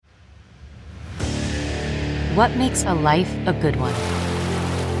What makes a life a good one?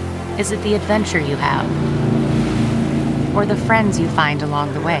 Is it the adventure you have? Or the friends you find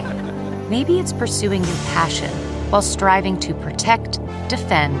along the way? Maybe it's pursuing your passion while striving to protect,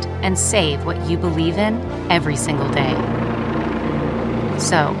 defend, and save what you believe in every single day.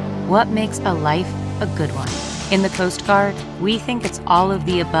 So, what makes a life a good one? In the Coast Guard, we think it's all of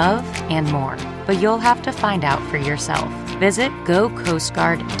the above and more, but you'll have to find out for yourself. Visit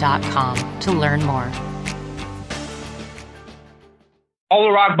gocoastguard.com to learn more. All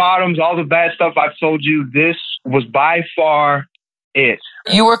the rock bottoms, all the bad stuff I've told you, this was by far it.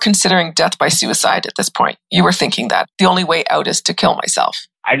 You were considering death by suicide at this point. You were thinking that the only way out is to kill myself.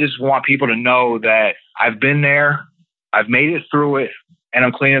 I just want people to know that I've been there, I've made it through it, and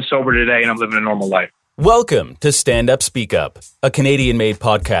I'm clean and sober today, and I'm living a normal life. Welcome to Stand Up Speak Up, a Canadian-made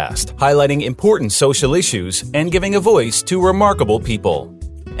podcast highlighting important social issues and giving a voice to remarkable people.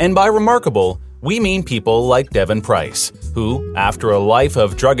 And by remarkable, we mean people like Devin Price, who, after a life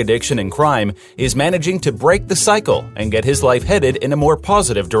of drug addiction and crime, is managing to break the cycle and get his life headed in a more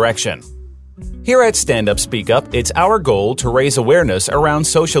positive direction. Here at Stand Up Speak Up, it's our goal to raise awareness around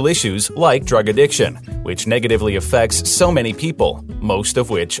social issues like drug addiction, which negatively affects so many people, most of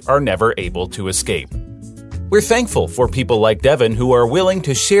which are never able to escape. We're thankful for people like Devin who are willing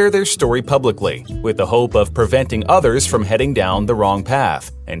to share their story publicly, with the hope of preventing others from heading down the wrong path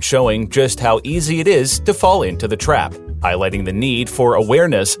and showing just how easy it is to fall into the trap, highlighting the need for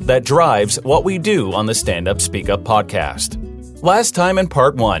awareness that drives what we do on the Stand Up Speak Up podcast. Last time in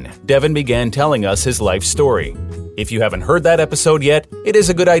part 1, Devin began telling us his life story. If you haven't heard that episode yet, it is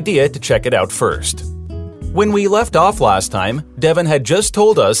a good idea to check it out first. When we left off last time, Devin had just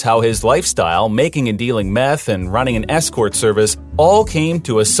told us how his lifestyle, making and dealing meth and running an escort service, all came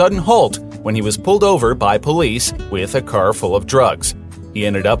to a sudden halt when he was pulled over by police with a car full of drugs. He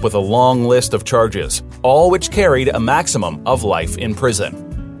ended up with a long list of charges, all which carried a maximum of life in prison.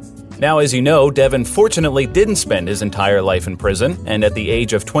 Now, as you know, Devin fortunately didn't spend his entire life in prison, and at the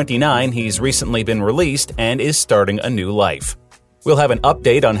age of 29, he's recently been released and is starting a new life. We'll have an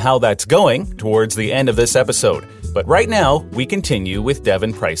update on how that's going towards the end of this episode, but right now, we continue with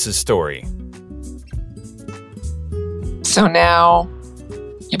Devin Price's story. So now,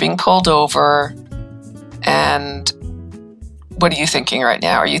 you're being pulled over, and what are you thinking right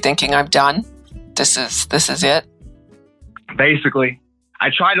now? Are you thinking, I'm done? This is it? Basically. I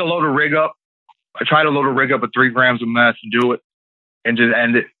tried to load a rig up. with 3 grams of meth and do it and just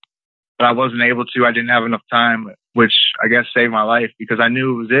end it. But I wasn't able to. I didn't have enough time, which I guess saved my life because I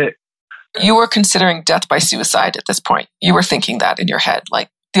knew it was it. You were considering death by suicide at this point. You were thinking that in your head,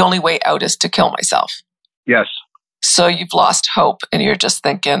 like the only way out is to kill myself. Yes. So you've lost hope and you're just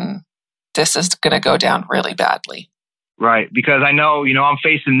thinking, this is going to go down really badly. Right. Because I know, I'm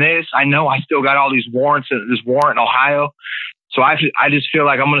facing this. I know I still got all these warrants, this warrant in Ohio. So I just feel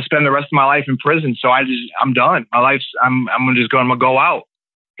like I'm going to spend the rest of my life in prison. So I'm done. I'm going to go out.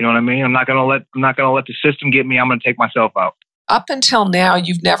 You know what I mean? I'm not going to let the system get me. I'm going to take myself out. Up until now,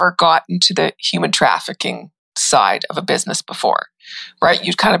 you've never gotten to the human trafficking side of a business before, right?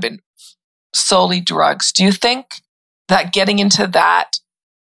 You've kind of been solely drugs. Do you think that getting into that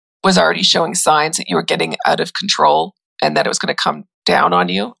was already showing signs that you were getting out of control and that it was going to come down on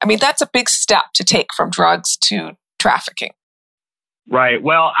you? I mean, that's a big step to take from drugs to trafficking. Right.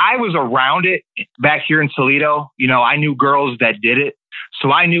 Well, I was around it back here in Toledo. I knew girls that did it.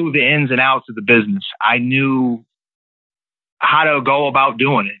 So I knew the ins and outs of the business. I knew how to go about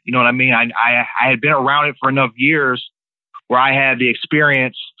doing it. You know what I mean? I had been around it for enough years where I had the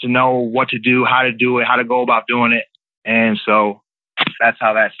experience to know what to do, how to do it, how to go about doing it. And so that's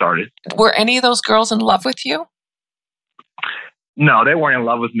how that started. Were any of those girls in love with you? No, they weren't in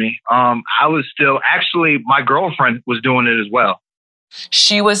love with me. I was still, actually, my girlfriend was doing it as well.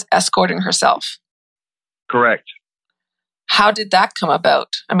 She was escorting herself. Correct. How did that come about?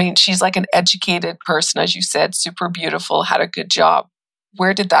 I mean, she's like an educated person, as you said, super beautiful, had a good job.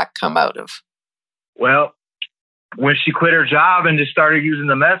 Where did that come out of? Well, when she quit her job and just started using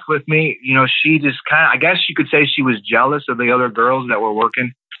the meth with me, she just I guess you could say she was jealous of the other girls that were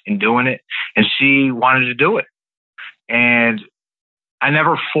working and doing it. And she wanted to do it. And I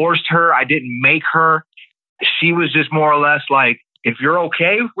never forced her. I didn't make her. She was just more or less like, if you're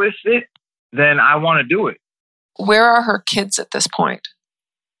okay with it, then I want to do it. Where are her kids at this point?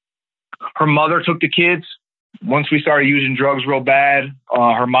 Her mother took the kids. Once we started using drugs real bad,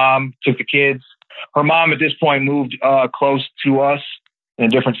 her mom took the kids. Her mom at this point moved close to us in a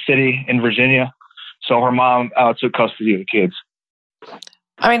different city in Virginia. So her mom took custody of the kids.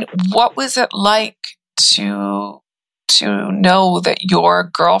 I mean, what was it like to to know that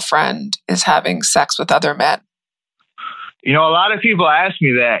your girlfriend is having sex with other men? A lot of people ask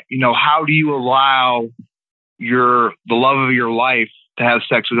me that, how do you allow the love of your life to have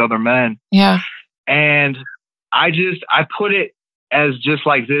sex with other men? Yeah. And I put it as just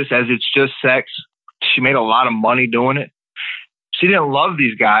like this, as it's just sex. She made a lot of money doing it. She didn't love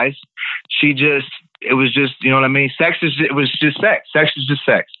these guys. It was just, you know what I mean? It was just sex. Sex is just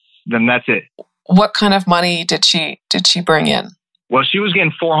sex. Then that's it. What kind of money did she bring in? Well, she was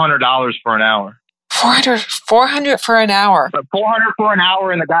getting $400 for an hour. $400 for an hour. $400 for an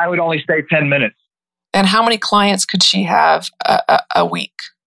hour, and the guy would only stay 10 minutes. And how many clients could she have a week?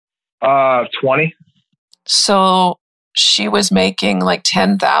 20. So she was making like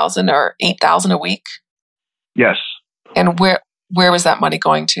 $10,000 or $8,000 a week? Yes. And where was that money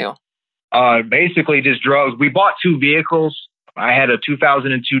going to? Basically just drugs. We bought 2 vehicles. I had a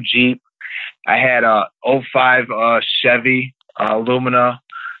 2002 Jeep. I had a 05 Chevy Lumina,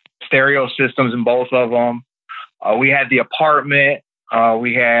 stereo systems in both of them. We had the apartment.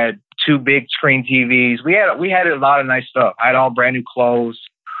 We had 2 big screen TVs. We had a lot of nice stuff. I had all brand new clothes.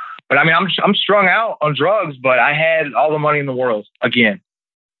 But I mean, I'm strung out on drugs, but I had all the money in the world. Again,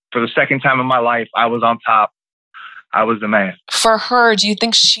 for the second time in my life, I was on top. I was the man. For her, do you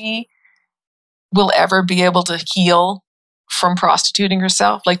think she will ever be able to heal from prostituting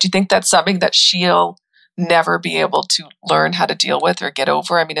herself? Like, do you think that's something that she'll never be able to learn how to deal with or get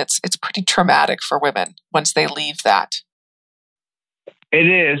over? I mean, it's pretty traumatic for women once they leave that. It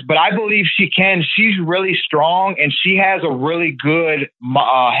is, but I believe she can. She's really strong, and she has a really good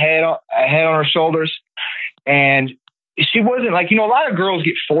head on her shoulders. And she wasn't like, a lot of girls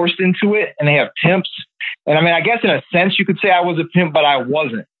get forced into it, and they have pimps. And I mean, I guess in a sense, you could say I was a pimp, but I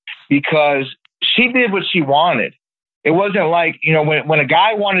wasn't, because she did what she wanted. It wasn't like, when a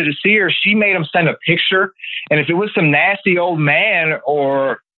guy wanted to see her, she made him send a picture. And if it was some nasty old man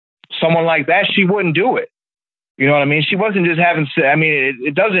or someone like that, she wouldn't do it. You know what I mean? She wasn't just having,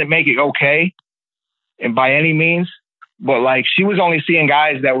 it doesn't make it okay, and by any means, but like she was only seeing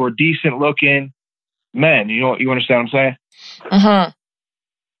guys that were decent looking men. You understand what I'm saying? Mm-hmm.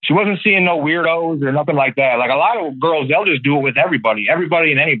 She wasn't seeing no weirdos or nothing like that. Like a lot of girls, they'll just do it with everybody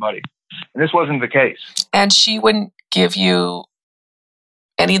and anybody. And this wasn't the case. And she wouldn't give you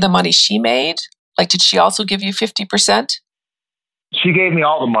any of the money she made? Like, did she also give you 50%? She gave me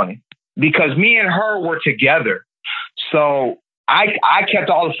all the money because me and her were together. So I kept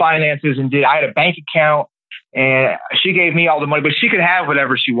all the finances and I had a bank account, and she gave me all the money, but she could have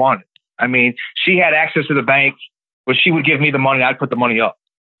whatever she wanted. I mean, she had access to the bank, but she would give me the money. I'd put the money up.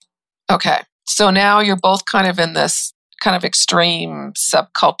 Okay. So now you're both kind of in this kind of extreme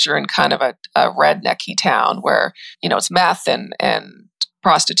subculture in kind of a rednecky town where, it's meth and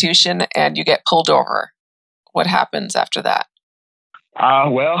prostitution, and you get pulled over. What happens after that?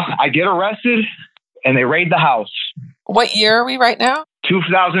 Well, I get arrested and they raid the house. What year are we right now?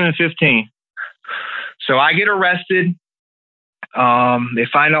 2015. So I get arrested. They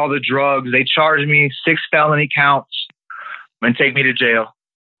find all the drugs. They charge me 6 felony counts and take me to jail.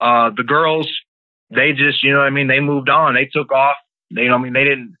 The girls, they just, they moved on. They took off. They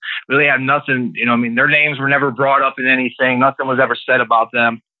didn't really have nothing, their names were never brought up in anything. Nothing was ever said about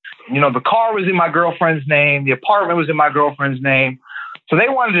them. The car was in my girlfriend's name. The apartment was in my girlfriend's name. So they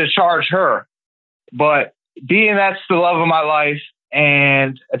wanted to charge her. But being that's the love of my life,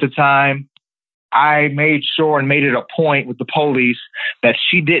 and at the time, I made sure and made it a point with the police that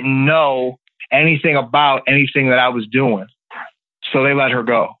she didn't know anything about anything that I was doing. So they let her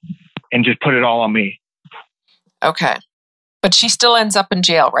go and just put it all on me. Okay. But she still ends up in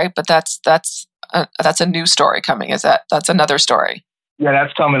jail, right? But that's a new story coming. That's another story? Yeah,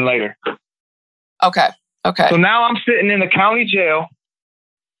 that's coming later. Okay. So now I'm sitting in the county jail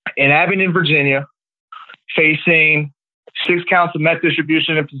in Abingdon, Virginia, facing 6 counts of meth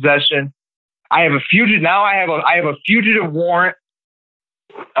distribution and possession. I have a fugitive warrant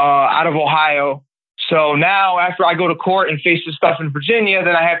out of Ohio. So now after I go to court and face the stuff in Virginia,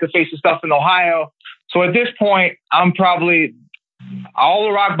 then I have to face the stuff in Ohio. So at this point, I'm probably all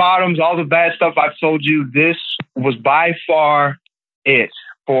the rock bottoms, all the bad stuff I've told you. This was by far it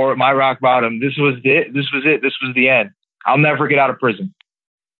for my rock bottom. This was it. This was the end. I'll never get out of prison.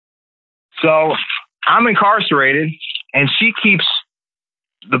 So I'm incarcerated, and she keeps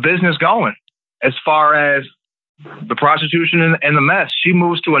the business going as far as the prostitution and the mess. She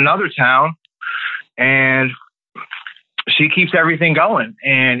moves to another town, and she keeps everything going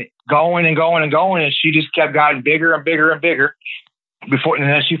and going and going and going. And she just kept getting bigger and bigger and bigger and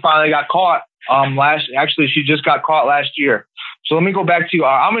then she finally got caught. She just got caught last year. So let me go back to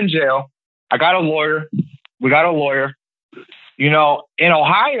I'm in jail. I got a lawyer. We got a lawyer. In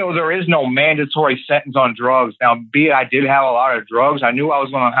Ohio, there is no mandatory sentence on drugs. Now, be it I did have a lot of drugs. I knew I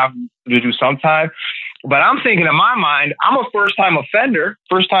was going to have to do some time. But I'm thinking in my mind, I'm a first-time offender,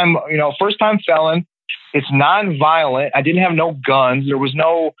 first-time felon. It's non-violent. I didn't have no guns. There was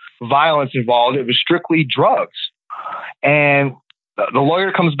no violence involved. It was strictly drugs. And the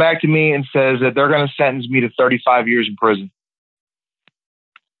lawyer comes back to me and says that they're going to sentence me to 35 years in prison.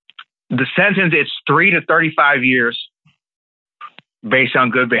 The sentence, it's 3 to 35 years based on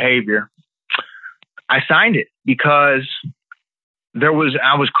good behavior. I signed it because I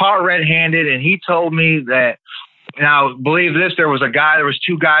was caught red-handed, and he told me that, now believe this, there was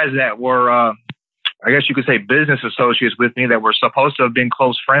two guys that were, I guess you could say business associates with me that were supposed to have been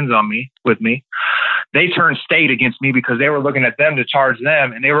close friends with me. They turned state against me because they were looking at them to charge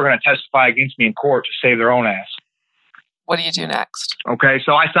them, and they were going to testify against me in court to save their own ass. What do you do next? Okay,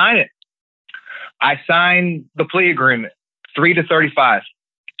 so I sign it. I signed the plea agreement, 3 to 35.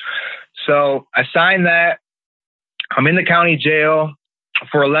 So I signed that. I'm in the county jail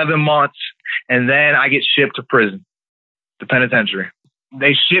for 11 months, and then I get shipped to prison, the penitentiary.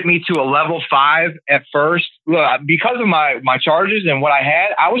 They shipped me to a level 5 at first. Look, because of my charges and what I had,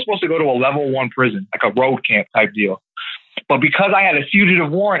 I was supposed to go to a level 1 prison, like a road camp type deal. But because I had a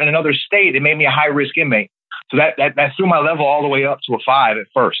fugitive warrant in another state, it made me a high-risk inmate. So that threw my level all the way up to a 5 at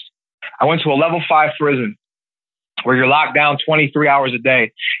first. I went to a level 5 prison where you're locked down 23 hours a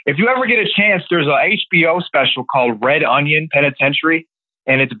day. If you ever get a chance, there's a HBO special called Red Onion Penitentiary,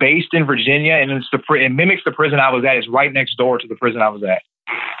 and it's based in Virginia, and it mimics the prison I was at. It's right next door to the prison I was at.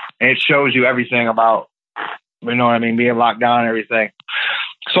 And it shows you everything about, being locked down and everything.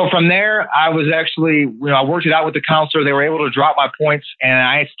 So from there, I was actually, I worked it out with the counselor. They were able to drop my points, and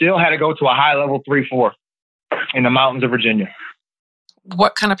I still had to go to a high level 3-4 in the mountains of Virginia.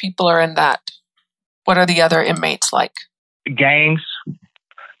 What kind of people are in that? What are the other inmates like? Gangs,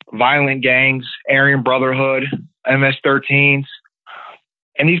 violent gangs, Aryan Brotherhood, MS-13s.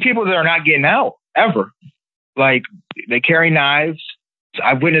 And these people that are not getting out ever. Like, they carry knives.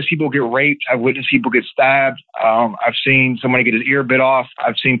 I've witnessed people get raped. I've witnessed people get stabbed. I've seen somebody get his ear bit off.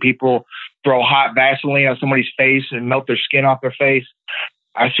 I've seen people throw hot Vaseline on somebody's face and melt their skin off their face.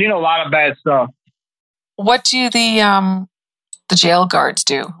 I've seen a lot of bad stuff. What do the jail guards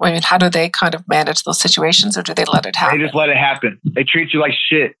do? I mean, how do they kind of manage those situations, or do they let it happen? They just let it happen. They treat you like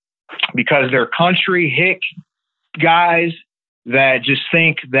shit because they're country hick guys that just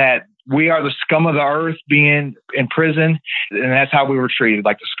think that we are the scum of the earth being in prison. And that's how we were treated,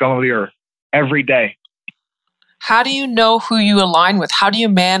 like the scum of the earth every day. How do you know who you align with? How do you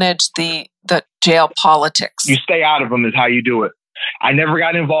manage the jail politics? You stay out of them is how you do it. I never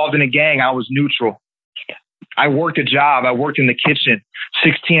got involved in a gang. I was neutral. I worked a job. I worked in the kitchen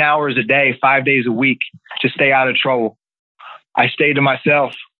 16 hours a day, 5 days a week to stay out of trouble. I stayed to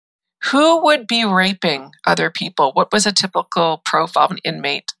myself. Who would be raping other people? What was a typical profile of an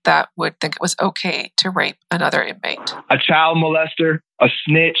inmate that would think it was okay to rape another inmate? A child molester, a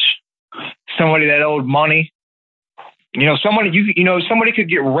snitch, somebody that owed money. Somebody could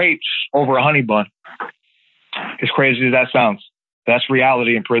get raped over a honey bun. As crazy as that sounds, that's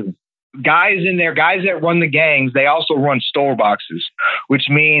reality in prison. Guys in there, guys that run the gangs, they also run store boxes, which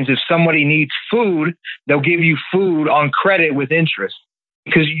means if somebody needs food, they'll give you food on credit with interest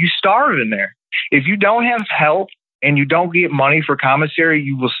because you starve in there. If you don't have help and you don't get money for commissary,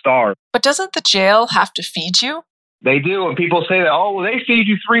 you will starve. But doesn't the jail have to feed you? They do. And people say that, oh, well, they feed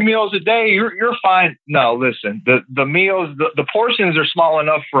you 3 meals a day. You're fine. No, listen, the meals, the portions are small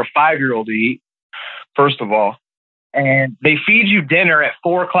enough for a 5-year-old to eat, first of all. And they feed you dinner at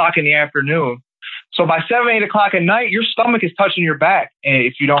 4 o'clock in the afternoon. So by 7, 8 o'clock at night, your stomach is touching your back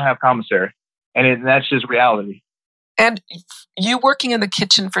if you don't have commissary. And that's just reality. And you working in the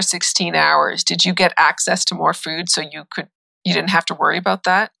kitchen for 16 hours, did you get access to more food so you didn't have to worry about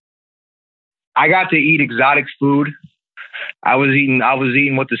that? I got to eat exotic food. I was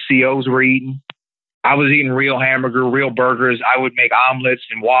eating what the COs were eating. I was eating real hamburger, real burgers. I would make omelets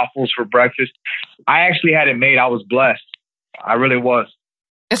and waffles for breakfast. I actually had it made. I was blessed. I really was.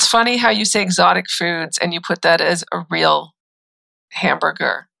 It's funny how you say exotic foods and you put that as a real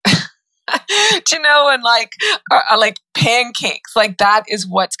hamburger. Do you know, and like pancakes, like that is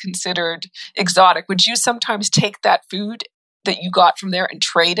what's considered exotic. Would you sometimes take that food that you got from there and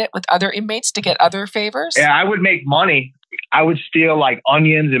trade it with other inmates to get other favors? Yeah, I would make money. I would steal like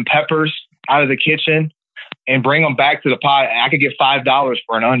onions and peppers out of the kitchen and bring them back to the pot. I could get $5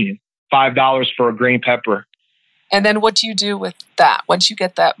 for an onion, $5 for a green pepper. And then what do you do with that? Once you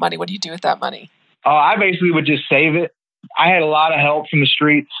get that money, what do you do with that money? I basically would just save it. I had a lot of help from the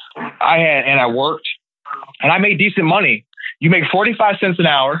streets. I worked. And I made decent money. You make 45 cents an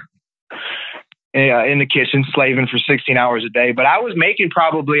hour in the kitchen, slaving for 16 hours a day. But I was making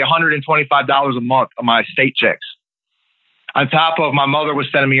probably $125 a month on my state checks. On top of my mother was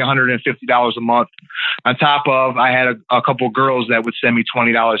sending me $150 a month. On top of, I had a couple of girls that would send me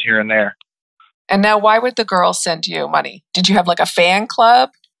 $20 here and there. And now, why would the girls send you money? Did you have like a fan club?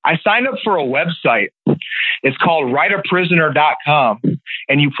 I signed up for a website. It's called writeaprisoner.com.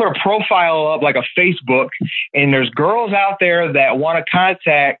 And you put a profile up like a Facebook, and there's girls out there that want to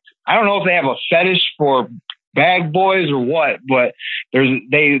contact. I don't know if they have a fetish for bag boys or what, but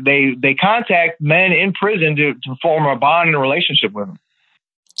they contact men in prison to form a bond and a relationship with them.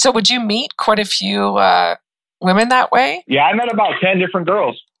 So would you meet quite a few women that way? Yeah, I met about 10 different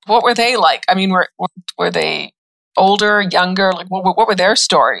girls. What were they like? I mean, were they older, younger? Like, what were their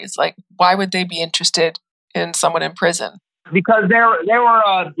stories? Like, why would they be interested in someone in prison? Because they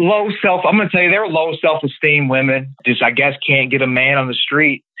were low self-esteem women. Just, I guess, can't get a man on the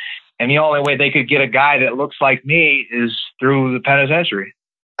street. And the only way they could get a guy that looks like me is through the penitentiary.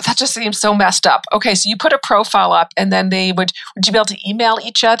 That just seems so messed up. Okay, so you put a profile up, and then would you be able to email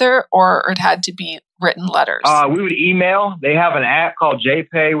each other, or it had to be written letters? We would email. They have an app called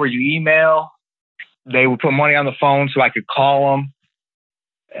JPay where you email. They would put money on the phone so I could call them.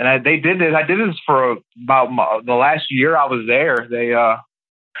 And they did this. I did this for about the last year I was there.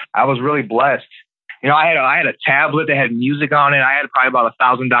 I was really blessed. You know, I had a tablet that had music on it. I had probably about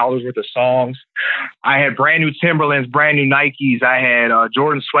 $1,000 worth of songs. I had brand new Timberlands, brand new Nikes. I had a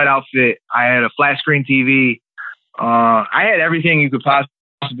Jordan sweat outfit. I had a flat screen TV. I had everything you could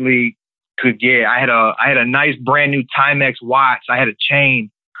possibly could get. I had a nice brand new Timex watch. I had a chain.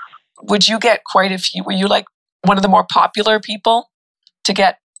 Would you get quite a few? Were you like one of the more popular people to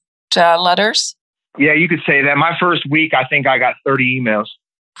get letters? Yeah, you could say that. My first week, I think I got 30 emails.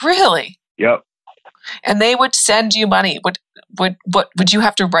 Really? Yep. And they would send you money. Would you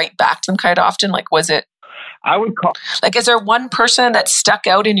have to write back to them quite often? Like, was it? I would call. Like, is there one person that stuck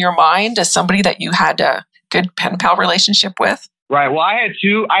out in your mind as somebody that you had a good pen pal relationship with? Right. Well, I had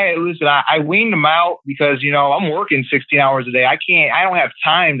two. I weaned them out because, you know, I'm working 16 hours a day. I don't have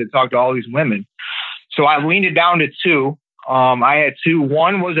time to talk to all these women. So I weaned it down to two. I had two.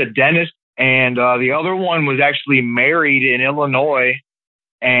 One was a dentist, and the other one was actually married in Illinois,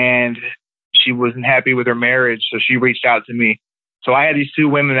 and she wasn't happy with her marriage, so she reached out to me. So I had these two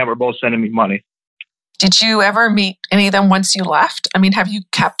women that were both sending me money. Did you ever meet any of them once you left? I mean, have you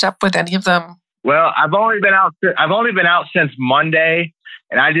kept up with any of them? Well, I've only been out since Monday,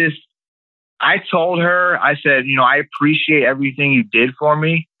 and I told her, I said, you know, I appreciate everything you did for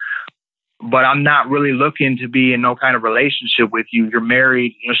me, but I'm not really looking to be in no kind of relationship with you. You're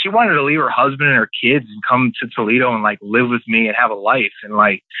married. You know, she wanted to leave her husband and her kids and come to Toledo and like live with me and have a life. And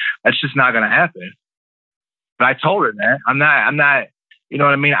like, that's just not going to happen. But I told her that I'm not, you know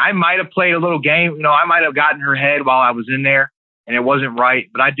what I mean? I might have played a little game. You know, I might have gotten her head while I was in there and it wasn't right,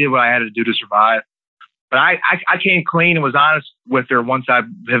 but I did what I had to do to survive. But I came clean and was honest with her once I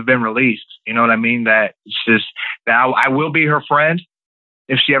have been released. You know what I mean? That it's just that I will be her friend.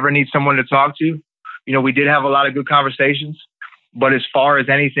 If she ever needs someone to talk to, you know, we did have a lot of good conversations, but as far as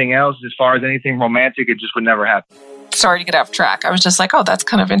anything else, as far as anything romantic, it just would never happen. Sorry to get off track. I was just like, oh, that's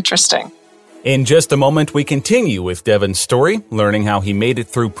kind of interesting. In just a moment, we continue with Devin's story, learning how he made it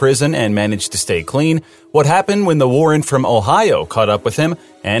through prison and managed to stay clean, what happened when the Warren from Ohio caught up with him,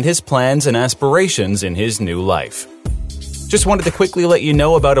 and his plans and aspirations in his new life. Just wanted to quickly let you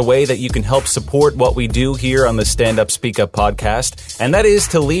know about a way that you can help support what we do here on the Stand Up Speak Up podcast, and that is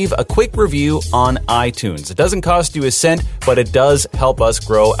to leave a quick review on iTunes. It doesn't cost you a cent, but it does help us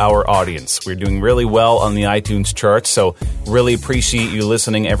grow our audience. We're doing really well on the iTunes charts, so really appreciate you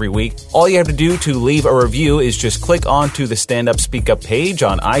listening every week. All you have to do to leave a review is just click onto the Stand Up Speak Up page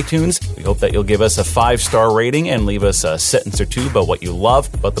on iTunes. We hope that you'll give us a 5-star rating and leave us a sentence or two about what you love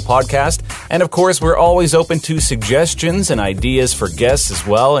about the podcast. And of course, we're always open to suggestions and ideas for guests as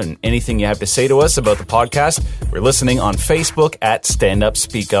well, and anything you have to say to us about the podcast. We're listening on Facebook at Stand Up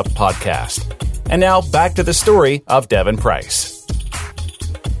Speak Up Podcast. And now back to the story of Devin Price.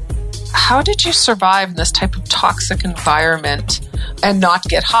 How did you survive in this type of toxic environment and not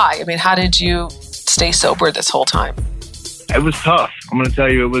get high? I mean, how did you stay sober this whole time? It was tough. I'm going to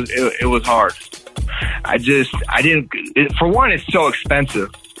tell you, it was hard. For one, it's so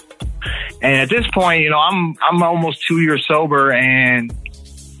expensive. And at this point, you know, I'm almost 2 years sober, and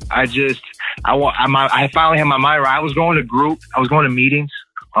I finally had my mind right. I was going to group. I was going to meetings.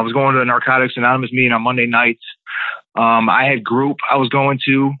 I was going to a Narcotics Anonymous meeting on Monday nights. I had group I was going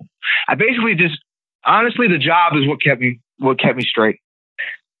to. I basically honestly, the job is what kept me straight.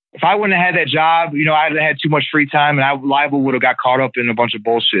 if I wouldn't have had that job, I'd have had too much free time and I liable would have got caught up in a bunch of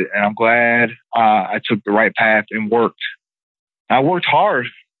bullshit. And I'm glad I took the right path and worked. I worked hard.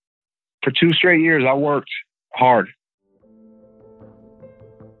 For 2 straight years, I worked hard.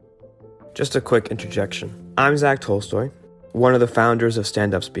 Just a quick interjection. I'm Zach Tolstoy, one of the founders of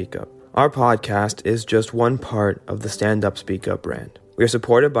Stand Up Speak Up. Our podcast is just one part of the Stand Up Speak Up brand. We are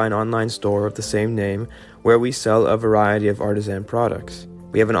supported by an online store of the same name where we sell a variety of artisan products.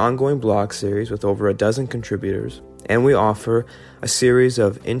 We have an ongoing blog series with over a dozen contributors, and we offer a series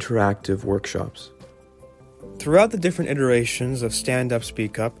of interactive workshops. Throughout the different iterations of Stand Up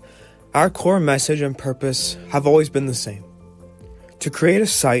Speak Up, our core message and purpose have always been the same: to create a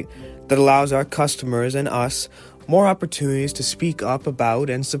site that allows our customers and us more opportunities to speak up about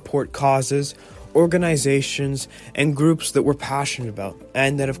and support causes, organizations, and groups that we're passionate about,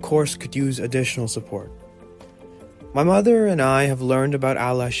 and that of course could use additional support. My mother and I have learned about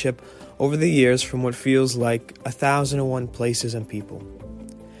allyship over the years from what feels like 1,001 places and people.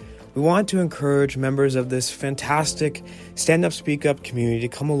 We want to encourage members of this fantastic Stand Up Speak Up community to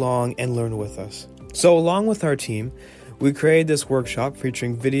come along and learn with us. So along with our team, we created this workshop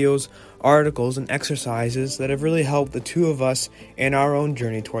featuring videos, articles, and exercises that have really helped the two of us in our own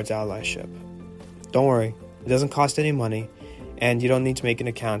journey towards allyship. Don't worry, it doesn't cost any money, and you don't need to make an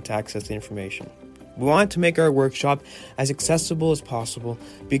account to access the information. We want to make our workshop as accessible as possible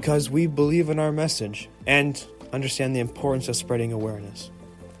because we believe in our message and understand the importance of spreading awareness.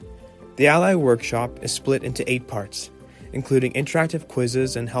 The Ally Workshop is split into 8 parts, including interactive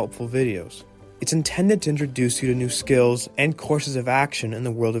quizzes and helpful videos. It's intended to introduce you to new skills and courses of action in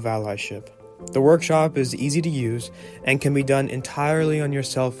the world of allyship. The workshop is easy to use and can be done entirely on your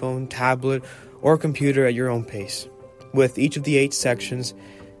cell phone, tablet, or computer at your own pace, with each of the 8 sections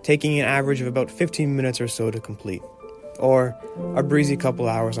taking an average of about 15 minutes or so to complete, or a breezy couple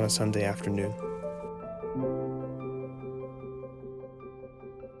hours on a Sunday afternoon.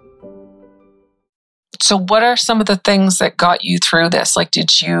 So what are some of the things that got you through this? Like,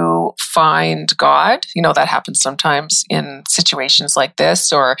 did you find God? That happens sometimes in situations like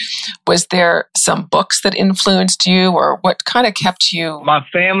this. Or was there some books that influenced you? Or what kind of kept you? My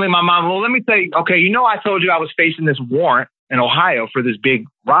family, my mom. Well, let me tell you, okay, I told you I was facing this warrant in Ohio for this big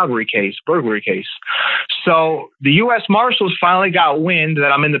burglary case. So the U.S. Marshals finally got wind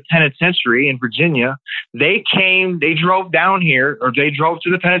that I'm in the penitentiary in Virginia. They drove down here, or they drove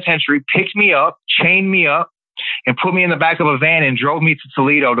to the penitentiary, picked me up, chained me up, and put me in the back of a van and drove me to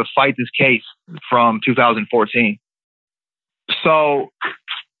Toledo to fight this case from 2014. So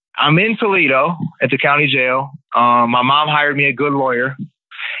I'm in Toledo at the county jail. My mom hired me a good lawyer,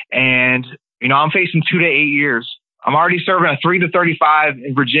 and, I'm facing 2 to 8 years. I'm already serving a 3 to 35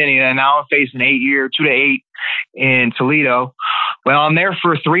 in Virginia, and now I'm facing 2 to 8 in Toledo. Well, I'm there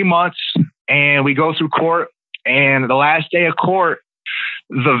for 3 months, and we go through court. And the last day of court,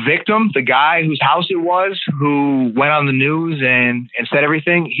 the victim, the guy whose house it was, who went on the news and said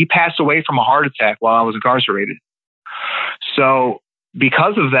everything, he passed away from a heart attack while I was incarcerated. So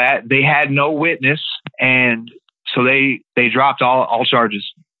because of that, they had no witness, and so they dropped all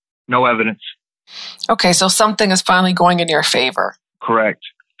charges, no evidence. Okay, so something is finally going in your favor. Correct.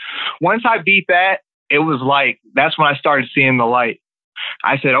 Once I beat that, it was like, that's when I started seeing the light.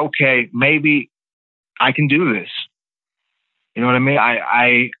 I said, okay, maybe I can do this. You know what I mean?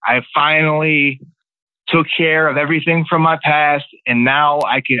 I finally took care of everything from my past, and now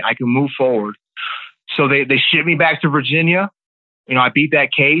I can move forward. So they shipped me back to Virginia. I beat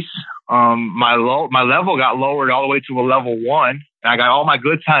that case. My level got lowered all the way to a level 1, and I got all my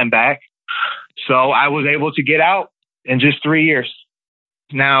good time back. So I was able to get out in just 3 years.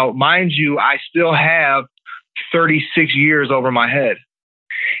 Now, mind you, I still have 36 years over my head.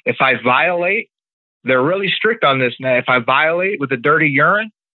 If I violate, they're really strict on this now. If I violate with a dirty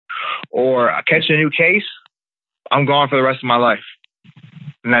urine or I catch a new case, I'm gone for the rest of my life.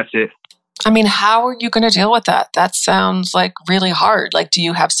 And that's it. I mean, how are you going to deal with that? That sounds like really hard. Like, do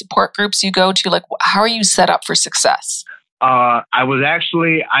you have support groups you go to? Like, how are you set up for success? I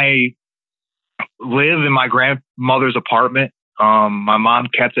live in my grandmother's apartment. My mom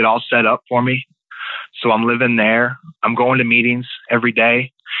kept it all set up for me. So I'm living there. I'm going to meetings every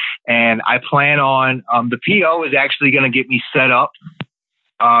day. And I plan on, the PO is actually going to get me set up.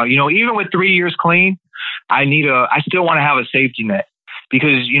 Even with 3 years clean, I still want to have a safety net.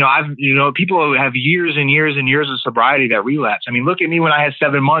 Because, people who have years and years and years of sobriety that relapse. I mean, look at me when I had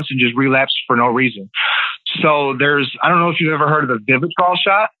 7 months and just relapsed for no reason. So I don't know if you've ever heard of the Vivitrol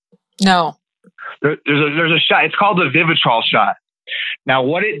shot. No. There's a shot. It's called the Vivitrol shot. Now,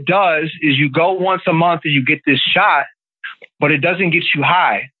 what it does is you go once a month and you get this shot, but it doesn't get you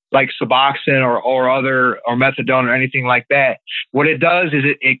high. like Suboxone or methadone or anything like that. What it does is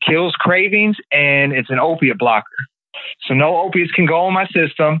it kills cravings, and it's an opiate blocker. So no opiates can go in my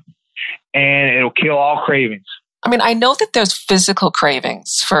system, and it'll kill all cravings. I mean, I know that there's physical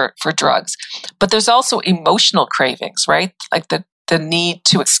cravings for drugs, but there's also emotional cravings, right? Like the need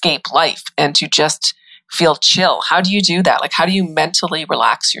to escape life and to just feel chill. How do you do that? Like, how do you mentally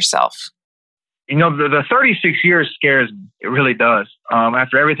relax yourself? You know, the 36 years scares me. It really does.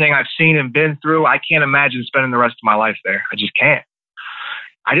 After everything I've seen and been through, I can't imagine spending the rest of my life there. I just can't.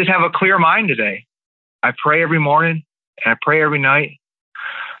 I just have a clear mind today. I pray every morning and I pray every night.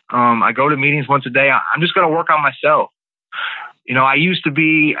 I go to meetings once a day. I'm just going to work on myself. You know, I used to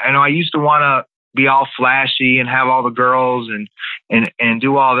want to be all flashy and have all the girls and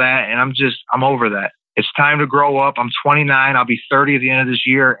do all that. And I'm over that. It's time to grow up. I'm 29. I'll be 30 at the end of this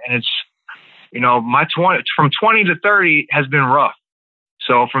year. And it's, you know, from 20 to 30 has been rough.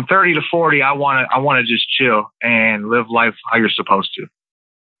 So from 30 to 40, I want to just chill and live life how you're supposed to.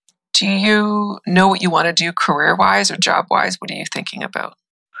 Do you know what you want to do career-wise or job-wise? What are you thinking about?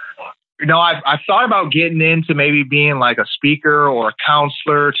 You know, I've thought about getting into maybe being like a speaker or a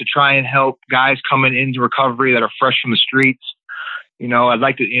counselor to try and help guys coming into recovery that are fresh from the streets. You know, I'd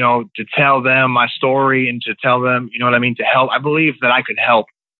like to, you know, to tell them my story and to tell them, you know what I mean, to help. I believe that I could help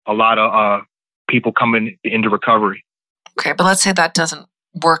a lot of people coming into recovery. Okay, but let's say that doesn't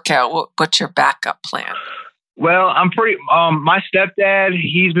work out. What's your backup plan? Well, my stepdad,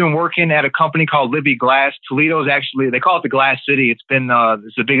 he's been working at a company called Libbey Glass. Toledo's actually, they call it the Glass City. It's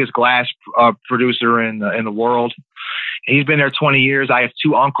the biggest glass producer in the world. He's been there 20 years. I have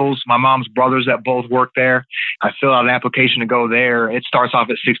two uncles, my mom's brothers that both work there. I fill out an application to go there. It starts off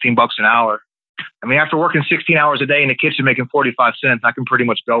at $16 an hour. I mean, after working 16 hours a day in the kitchen making 45 cents, I can pretty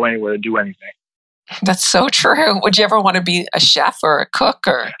much go anywhere to do anything. That's so true. Would you ever want to be a chef or a cook?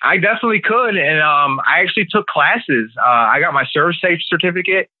 Or I definitely could. And I actually took classes. I got my ServSafe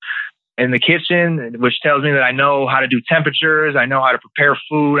certificate in the kitchen, which tells me that I know how to do temperatures. I know how to prepare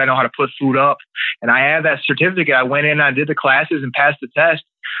food. I know how to put food up. And I have that certificate. I went in, I did the classes and passed the test.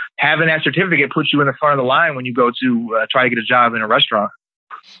 Having that certificate puts you in the front of the line when you go to try to get a job in a restaurant.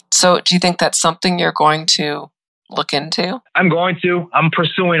 So do you think that's something you're going to look into? I'm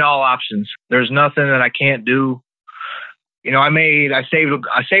pursuing all options. There's nothing that I can't do. You know, I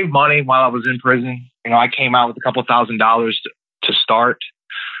saved money while I was in prison. You know, I came out with a couple $1,000s to start.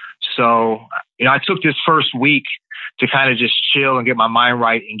 So, you know, I took this first week to kind of just chill and get my mind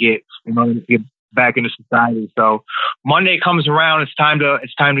right and get back into society. So Monday comes around, it's time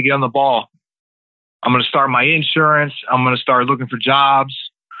to get on the ball. I'm going to start my insurance. I'm going to start looking for jobs,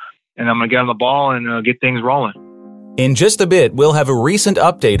 and I'm going to get on the ball and get things rolling. In just a bit, we'll have a recent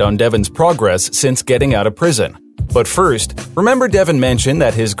update on Devin's progress since getting out of prison. But first, remember Devin mentioned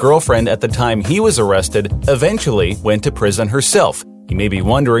that his girlfriend at the time he was arrested eventually went to prison herself. You may be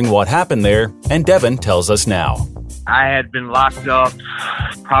wondering what happened there, and Devin tells us now. I had been locked up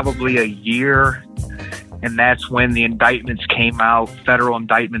probably a year, and that's when the indictments came out, federal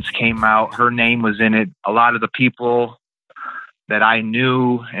indictments came out. Her name was in it. A lot of the people that I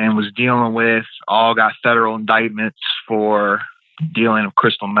knew and was dealing with all got federal indictments for dealing with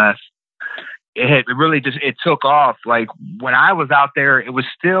crystal meth. It really took off. Like when I was out there, it was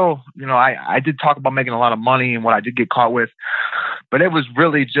still, you know, I did talk about making a lot of money and what I did get caught with, but it was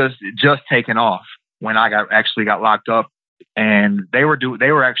really just taking off when I got locked up, and they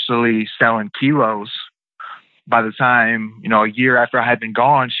were actually selling kilos. By the time, you know, a year after I had been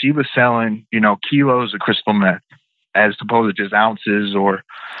gone, she was selling, you know, kilos of crystal meth as opposed to just ounces. Or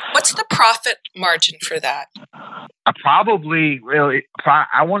what's the profit margin for that? I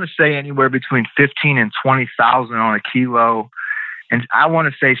want to say anywhere between 15 and 20,000 on a kilo. And I want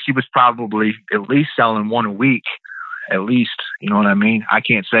to say she was probably at least selling one a week, at least, you know what I mean? I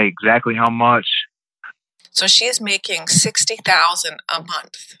can't say exactly how much. So she is making $60,000 a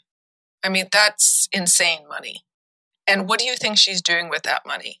month. I mean, that's insane money. And what do you think she's doing with that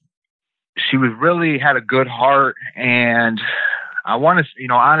money? She really had a good heart, and I want to, you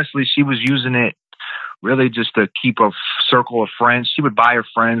know, honestly, she was using it really just to keep a circle of friends. She would buy her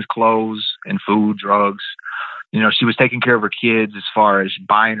friends clothes and food, drugs. You know, she was taking care of her kids as far as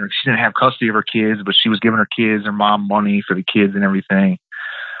buying her. She didn't have custody of her kids, but she was giving her kids, her mom, money for the kids and everything,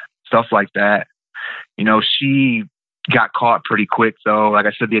 stuff like that. You know, she got caught pretty quick, though. Like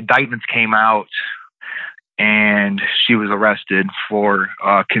I said, the indictments came out, and she was arrested for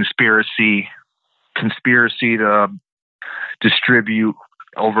conspiracy to distribute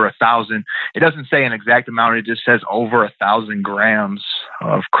over 1,000. It doesn't say an exact amount. It just says over 1,000 grams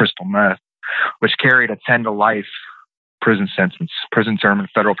of crystal meth, which carried a 10 to life prison sentence, prison term in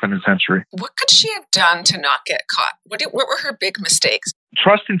federal penitentiary. What could she have done to not get caught? What were her big mistakes?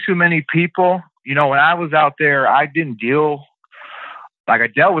 Trusting too many people. You know, when I was out there, I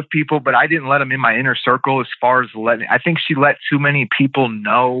dealt with people, but I didn't let them in my inner circle as far as I think she let too many people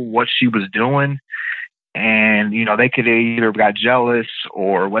know what she was doing. And, you know, they could either got jealous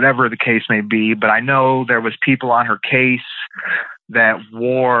or whatever the case may be. But I know there was people on her case that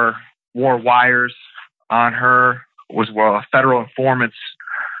wore wires on her, federal informants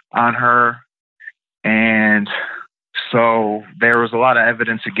on her. And so there was a lot of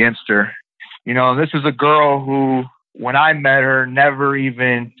evidence against her. You know, this is a girl who, when I met her, never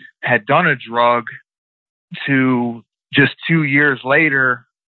even had done a drug, to just 2 years later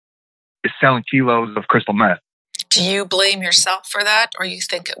is selling kilos of crystal meth. Do you blame yourself for that, or you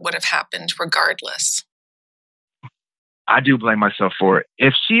think it would have happened regardless? I do blame myself for it.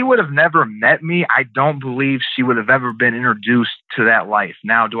 If she would have never met me, I don't believe she would have ever been introduced to that life.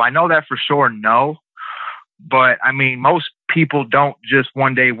 Now, do I know that for sure? No. But I mean, most people don't just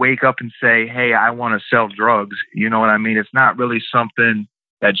one day wake up and say, hey, I want to sell drugs. You know what I mean? It's not really something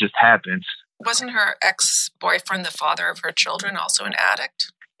that just happens. Wasn't her ex-boyfriend, the father of her children, also an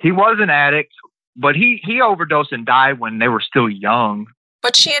addict? He was an addict, but he overdosed and died when they were still young.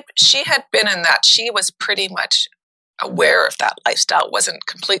 But she had been in that. She was pretty much aware of that lifestyle. It wasn't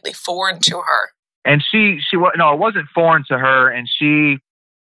completely foreign to her. And it wasn't foreign to her, and she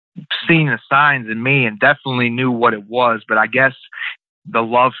seen the signs in me and definitely knew what it was. But I guess the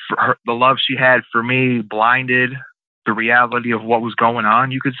love she had for me blinded the reality of what was going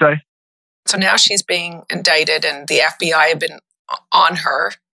on, you could say. So now she's being indicted, and the FBI have been on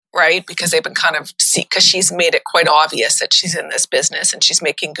her, right? Because they've been because she's made it quite obvious that she's in this business and she's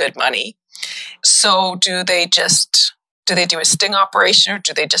making good money. So do they do a sting operation, or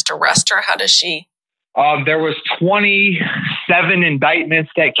do they just arrest her? How does she? There was 27 indictments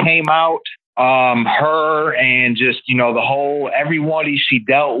that came out. Her and just, everybody she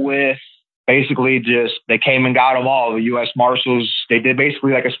dealt with, basically they came and got them all. The U.S. Marshals, they did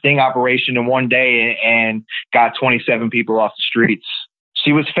basically like a sting operation in one day and got 27 people off the streets.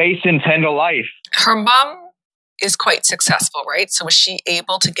 She was facing 10 to life. Her mom is quite successful, right? So was she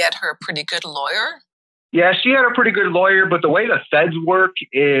able to get her a pretty good lawyer? Yeah, she had a pretty good lawyer, but the way the feds work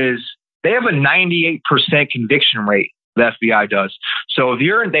is they have a 98% conviction rate, the FBI does. So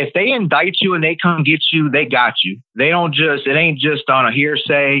if they indict you and they come get you, they got you. It ain't just on a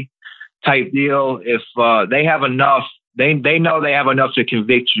hearsay type deal. If they have enough, they know they have enough to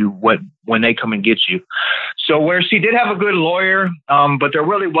convict you when they come and get you. So where she did have a good lawyer, but there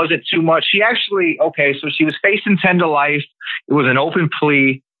really wasn't too much. She actually, so she was facing 10 to life. It was an open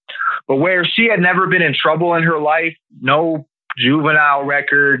plea, but where she had never been in trouble in her life, no juvenile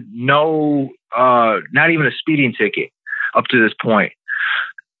record, no, not even a speeding ticket up to this point.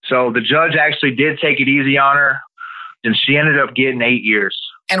 So the judge actually did take it easy on her, and she ended up getting 8 years.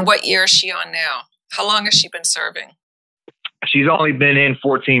 And what year is she on now? How long has she been serving? She's only been in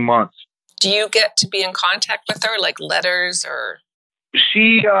 14 months. Do you get to be in contact with her, like letters or?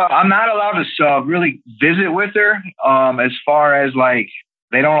 I'm not allowed to really visit with her as far as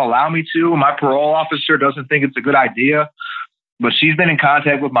they don't allow me to. My parole officer doesn't think it's a good idea, but she's been in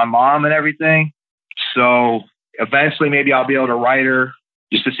contact with my mom and everything. So eventually maybe I'll be able to write her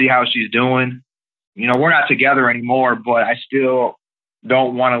just to see how she's doing. We're not together anymore, but I still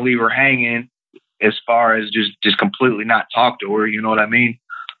don't want to leave her hanging as far as just completely not talk to her. You know what I mean?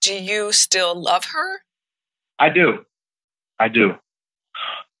 Do you still love her? I do.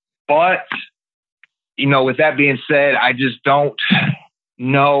 But, with that being said, I just don't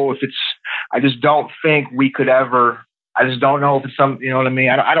know I just don't think we could ever, I just don't know if it's something, you know what I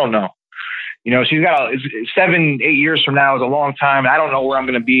mean? I don't know. She's got 7-8 years from now is a long time. I don't know where I'm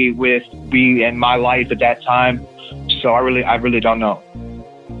going to be in my life at that time. So I really don't know.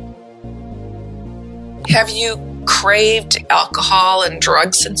 Have you craved alcohol and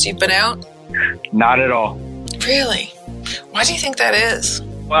drugs since you've been out? Not at all. Really? Why do you think that is?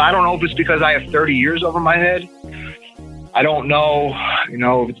 Well, I don't know if it's because I have 30 years over my head. I don't know,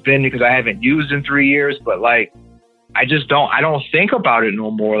 if it's been because I haven't used in 3 years, but I don't think about it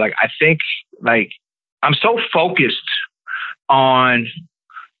no more. I think I'm so focused on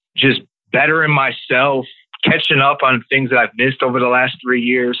just bettering myself, catching up on things that I've missed over the last 3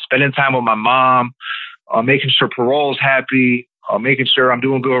 years, spending time with my mom, making sure parole's happy, making sure I'm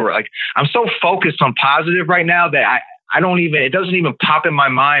doing good. I'm so focused on positive right now that it doesn't even pop in my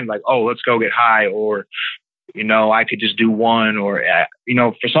mind let's go get high, or, I could just do one, or,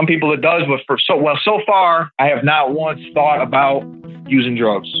 for some people it does, but so far I have not once thought about using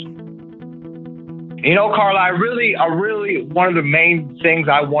drugs. You know, Carla, I really, one of the main things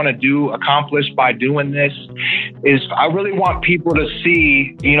I want to accomplish by doing this is I really want people to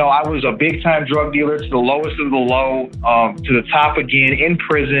see, you know, I was a big time drug dealer to the lowest of the low, to the top again in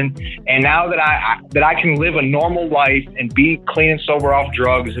prison. And now that I can live a normal life and be clean and sober off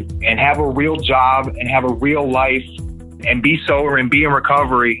drugs and have a real job and have a real life and be sober and be in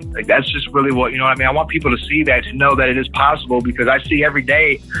recovery, like that's just really what, you know what I mean? I want people to see that, to know that it is possible, because I see every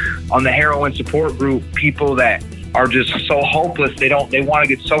day on the heroin support group people that are just so hopeless. They want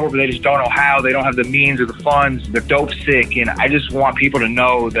to get sober, but they just don't know how. They don't have the means or the funds. They're dope sick. And I just want people to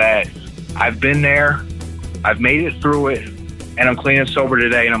know that I've been there, I've made it through it, and I'm clean and sober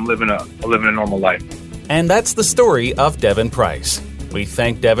today, and I'm living a normal life. And that's the story of Devin Price. We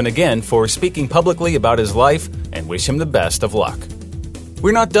thank Devin again for speaking publicly about his life and wish him the best of luck.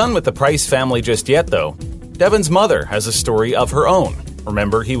 We're not done with the Price family just yet, though. Devin's mother has a story of her own.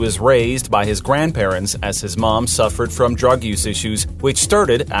 Remember, he was raised by his grandparents as his mom suffered from drug use issues, which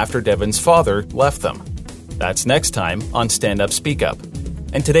started after Devin's father left them. That's next time on Stand Up Speak Up.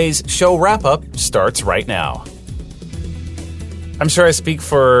 And today's show wrap-up starts right now. I'm sure I speak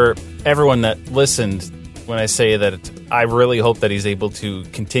for everyone that listened when I say that I really hope that he's able to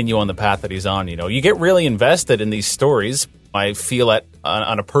continue on the path that he's on. You know, you get really invested in these stories. I feel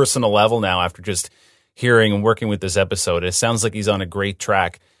on a personal level now after just hearing and working with this episode. It sounds like he's on a great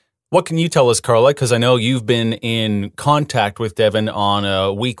track. What can you tell us, Carla? Because I know you've been in contact with Devin on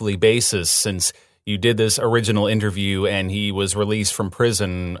a weekly basis since you did this original interview and he was released from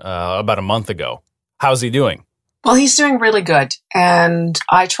prison about a month ago. How's he doing? Well, he's doing really good. And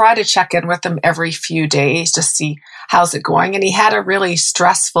I try to check in with him every few days to see how's it going. And he had a really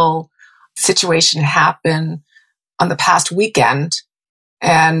stressful situation happen on the past weekend.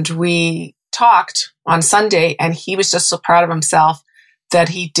 And we talked on Sunday, and he was just so proud of himself that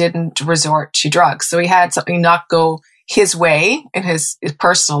he didn't resort to drugs. So he had something not go his way in his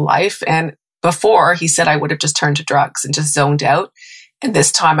personal life. And before, he said, I would have just turned to drugs and just zoned out. And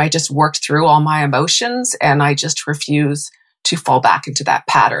this time I just worked through all my emotions and I just refuse to fall back into that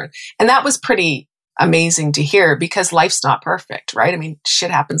pattern. And that was pretty amazing to hear, because life's not perfect, right? I mean,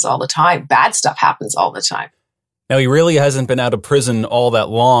 shit happens all the time. Bad stuff happens all the time. Now, he really hasn't been out of prison all that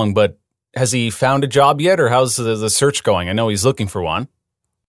long, but has he found a job yet, or how's the search going? I know he's looking for one.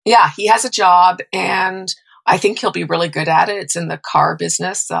 Yeah, he has a job and I think he'll be really good at it. It's in the car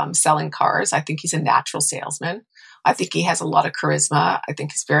business, selling cars. I think he's a natural salesman. I think he has a lot of charisma. I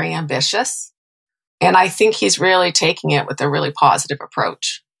think he's very ambitious. And I think he's really taking it with a really positive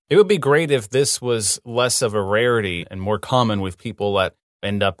approach. It would be great if this was less of a rarity and more common with people that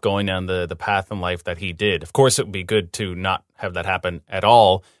end up going down the path in life that he did. Of course, it would be good to not have that happen at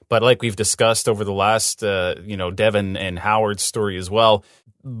all. But like we've discussed over the last, Devin and Howard's story as well,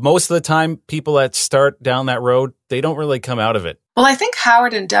 most of the time, people that start down that road, they don't really come out of it. Well, I think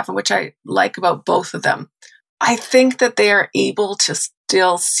Howard and Devin, which I like about both of them, I think that they are able to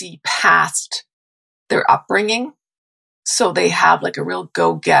still see past their upbringing. So they have like a real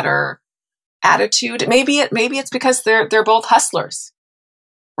go-getter attitude. Maybe it's because they're both hustlers,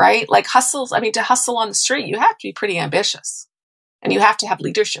 right? Like to hustle on the street, you have to be pretty ambitious and you have to have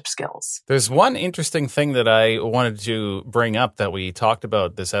leadership skills. There's one interesting thing that I wanted to bring up that we talked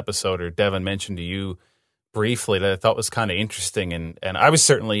about this episode, or Devin mentioned to you briefly, that I thought was kind of interesting, and I was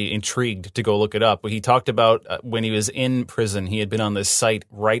certainly intrigued to go look it up. But he talked about when he was in prison, he had been on this site,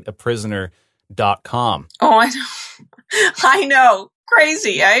 writeaprisoner.com. Oh, I know.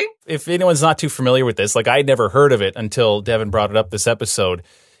 Crazy, eh? If anyone's not too familiar with this, like I'd never heard of it until Devin brought it up this episode.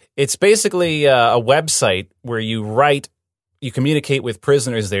 It's basically a website where you communicate with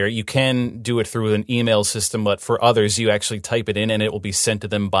prisoners there. You can do it through an email system, but for others, you actually type it in and it will be sent to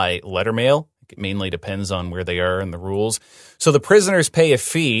them by letter mail. It mainly depends on where they are and the rules. So the prisoners pay a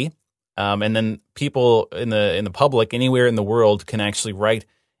fee, and then people in the public anywhere in the world can actually write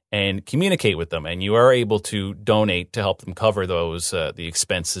and communicate with them. And you are able to donate to help them cover those the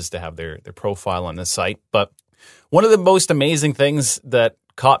expenses to have their profile on the site. But one of the most amazing things that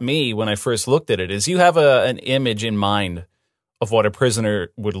caught me when I first looked at it is you have an image in mind of what a prisoner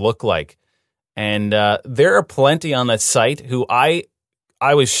would look like. And there are plenty on that site who I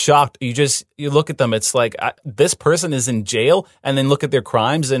was shocked. You look at them, it's like this person is in jail, and then look at their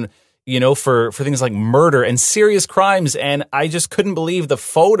crimes and, for things like murder and serious crimes. And I just couldn't believe the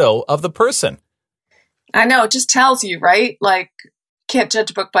photo of the person. I know. It just tells you, right? Like, can't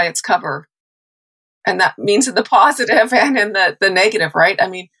judge a book by its cover. And that means in the positive and in the negative, right? I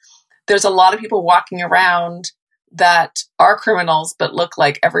mean, there's a lot of people walking around that are criminals but look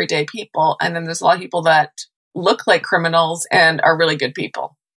like everyday people. And then there's a lot of people that look like criminals and are really good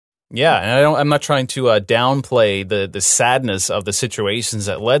people. Yeah, and I'm not trying to downplay the sadness of the situations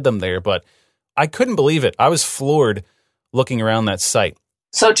that led them there, but I couldn't believe it. I was floored looking around that site.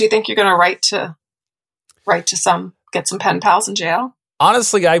 So do you think you're going to get some pen pals in jail?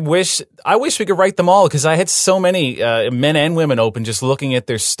 Honestly, I wish we could write them all, because I had so many men and women open just looking at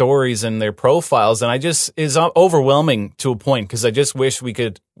their stories and their profiles, and is overwhelming to a point, because I just wish we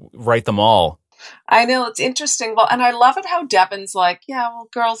could write them all. I know, it's interesting. Well, and I love it how Devin's like, yeah, well,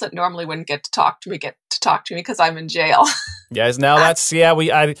 girls that normally wouldn't get to talk to me get to talk to me because I'm in jail. Yes, now I was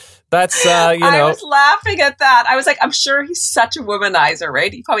laughing at that. I was like, I'm sure he's such a womanizer,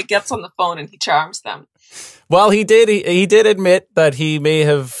 right? He probably gets on the phone and he charms them. Well, he did admit that he may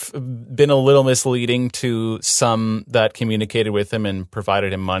have been a little misleading to some that communicated with him and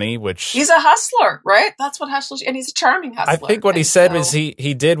provided him money, which... He's a hustler, right? That's what hustlers... And he's a charming hustler. I think what he said was he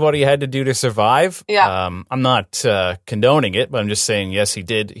did what he had to do to survive. Yeah. I'm not condoning it, but I'm just saying, yes, he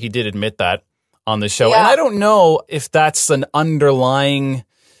did admit that on the show. Yeah. And I don't know if that's an underlying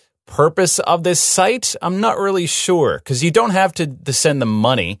purpose of this site. I'm not really sure, because you don't have to send them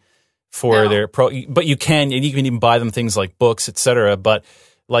money for their but you can even buy them things like books, etc. But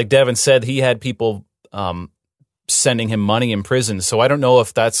like Devin said, he had people sending him money in prison. So I don't know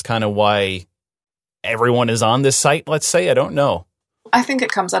if that's kind of why everyone is on this site, let's say. I don't know. I think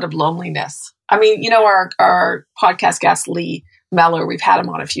it comes out of loneliness. I mean, our podcast guest, Lee Meller, we've had him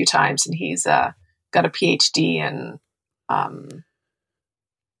on a few times, and he's got a PhD in,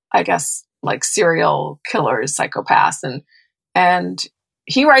 I guess, like serial killers, psychopaths, and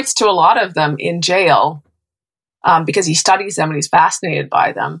he writes to a lot of them in jail because he studies them and he's fascinated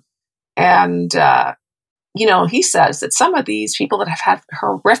by them. And, he says that some of these people that have had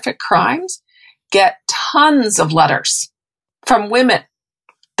horrific crimes get tons of letters from women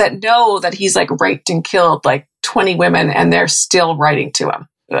that know that he's like raped and killed like 20 women, and they're still writing to him.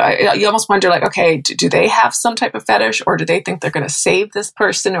 You almost wonder, like, okay, do they have some type of fetish, or do they think they're going to save this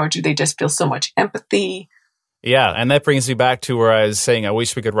person, or do they just feel so much empathy? Yeah, and that brings me back to where I was saying I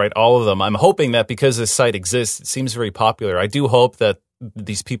wish we could write all of them. I'm hoping that because this site exists, it seems very popular. I do hope that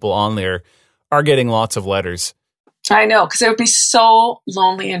these people on there are getting lots of letters. I know, because it would be so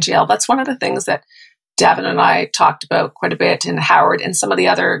lonely in jail. That's one of the things that Devin and I talked about quite a bit, and Howard and some of the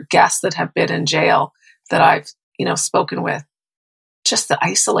other guests that have been in jail that I've, spoken with. Just the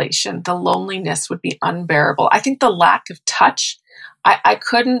isolation, the loneliness would be unbearable. I think the lack of touch, I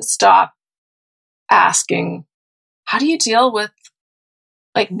couldn't stop asking, how do you deal with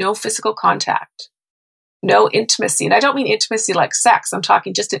like no physical contact, no intimacy? And I don't mean intimacy like sex. I'm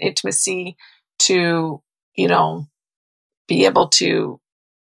talking just an intimacy to, be able to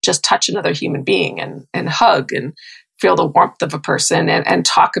just touch another human being and hug and feel the warmth of a person and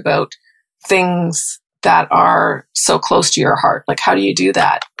talk about things that are so close to your heart. Like, how do you do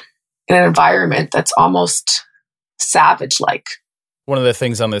that in an environment that's almost savage-like? One of the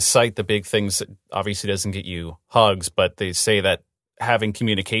things on this site, the big things, obviously doesn't get you hugs, but they say that having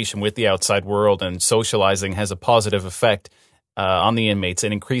communication with the outside world and socializing has a positive effect on the inmates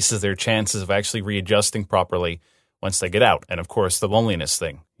and increases their chances of actually readjusting properly once they get out. And of course, the loneliness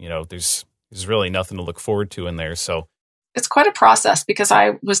thing, there's really nothing to look forward to in there. So it's quite a process, because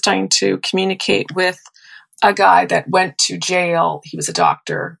I was trying to communicate with a guy that went to jail. He was a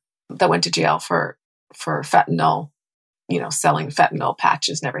doctor that went to jail for fentanyl, selling fentanyl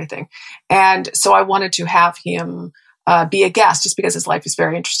patches and everything. And so I wanted to have him be a guest, just because his life is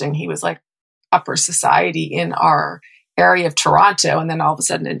very interesting. He was like upper society in our area of Toronto, and then all of a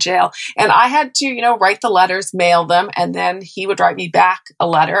sudden in jail. And I had to, write the letters, mail them, and then he would write me back a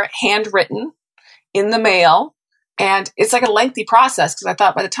letter, handwritten, in the mail. And it's like a lengthy process, because I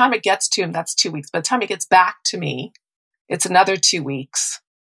thought by the time it gets to him, that's 2 weeks. By the time it gets back to me, it's another 2 weeks.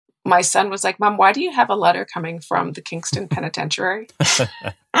 My son was like, Mom, why do you have a letter coming from the Kingston Penitentiary?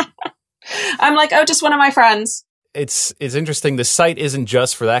 I'm like, oh, just one of my friends. It's interesting. The site isn't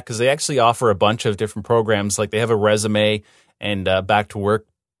just for that, because they actually offer a bunch of different programs. Like they have a resume and back to work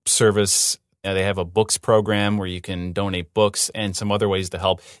service. They have a books program where you can donate books and some other ways to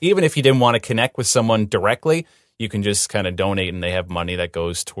help. Even if you didn't want to connect with someone directly, you can just kind of donate, and they have money that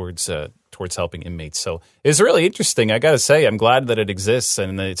goes towards helping inmates. So it's really interesting. I got to say, I'm glad that it exists,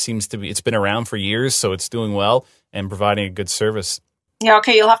 and it's been around for years, so it's doing well and providing a good service. Yeah,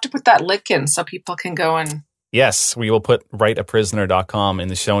 okay, you'll have to put that link in so people can go and... Yes, we will put writeaprisoner.com in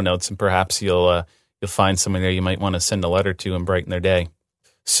the show notes, and perhaps you'll find someone there you might want to send a letter to and brighten their day.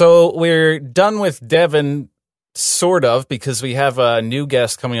 So we're done with Devin, sort of, because we have a new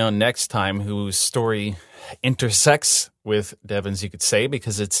guest coming on next time whose story intersects with Devin's, you could say,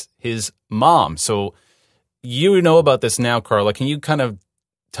 because it's his mom. So you know about this now, Carla. Can you kind of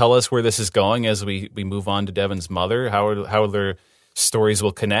tell us where this is going as we move on to Devin's mother? How their stories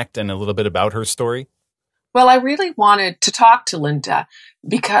will connect, and a little bit about her story? Well, I really wanted to talk to Linda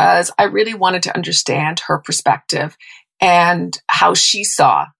because I really wanted to understand her perspective and how she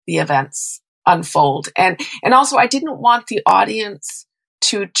saw the events unfold. And also, I didn't want the audience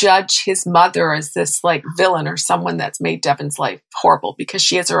to judge his mother as this like villain or someone that's made Devin's life horrible, because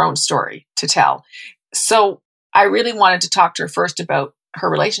she has her own story to tell. So I really wanted to talk to her first about her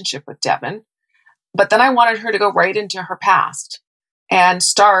relationship with Devin, but then I wanted her to go right into her past and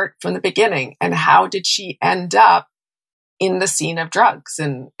start from the beginning. And how did she end up in the scene of drugs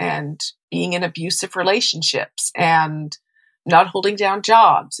and being in abusive relationships and not holding down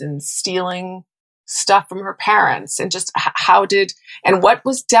jobs and stealing stuff from her parents, and just and what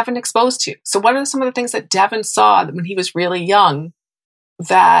was Devin exposed to? So what are some of the things that Devin saw when he was really young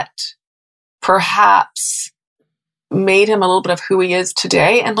that perhaps made him a little bit of who he is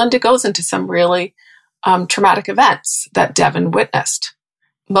today? And Linda goes into some really traumatic events that Devin witnessed.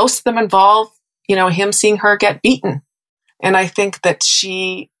 Most of them involve, him seeing her get beaten. And I think that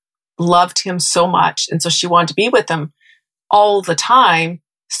she loved him so much. And so she wanted to be with him all the time.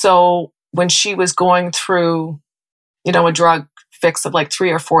 So when she was going through, a drug fix of like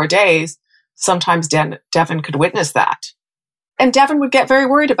 3 or 4 days, sometimes Devin could witness that. And Devin would get very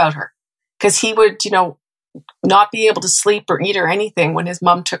worried about her because he would, not be able to sleep or eat or anything when his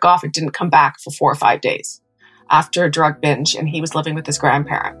mom took off and didn't come back for 4 or 5 days after a drug binge, and he was living with his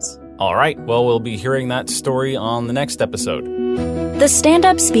grandparents. All right. Well, we'll be hearing that story on the next episode. The Stand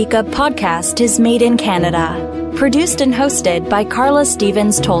Up Speak Up podcast is made in Canada. Produced and hosted by Carla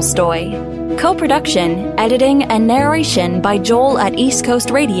Stevens Tolstoy. Co-production, editing, and narration by Joel at East Coast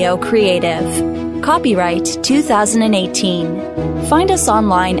Radio Creative. Copyright 2018. Find us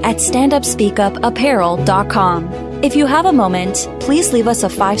online at standupspeakupapparel.com. If you have a moment, please leave us a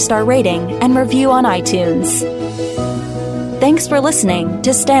 5-star rating and review on iTunes. Thanks for listening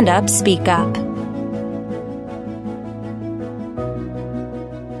to Stand Up Speak Up.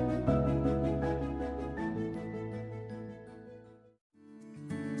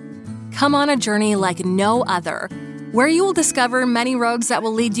 Come on a journey like no other, where you will discover many roads that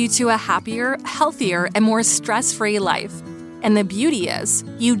will lead you to a happier, healthier, and more stress-free life. And the beauty is,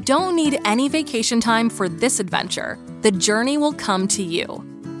 you don't need any vacation time for this adventure. The journey will come to you.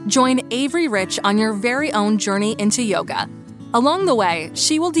 Join Avery Rich on your very own journey into yoga. Along the way,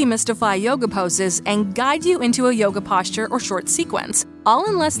 she will demystify yoga poses and guide you into a yoga posture or short sequence, all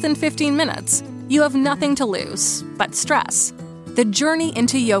in less than 15 minutes. You have nothing to lose but stress. The Journey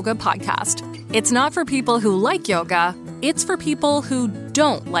into Yoga podcast. It's not for people who like yoga, it's for people who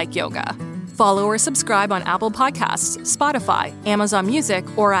don't like yoga. Follow or subscribe on Apple Podcasts, Spotify, Amazon Music,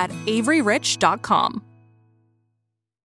 or at averyrich.com.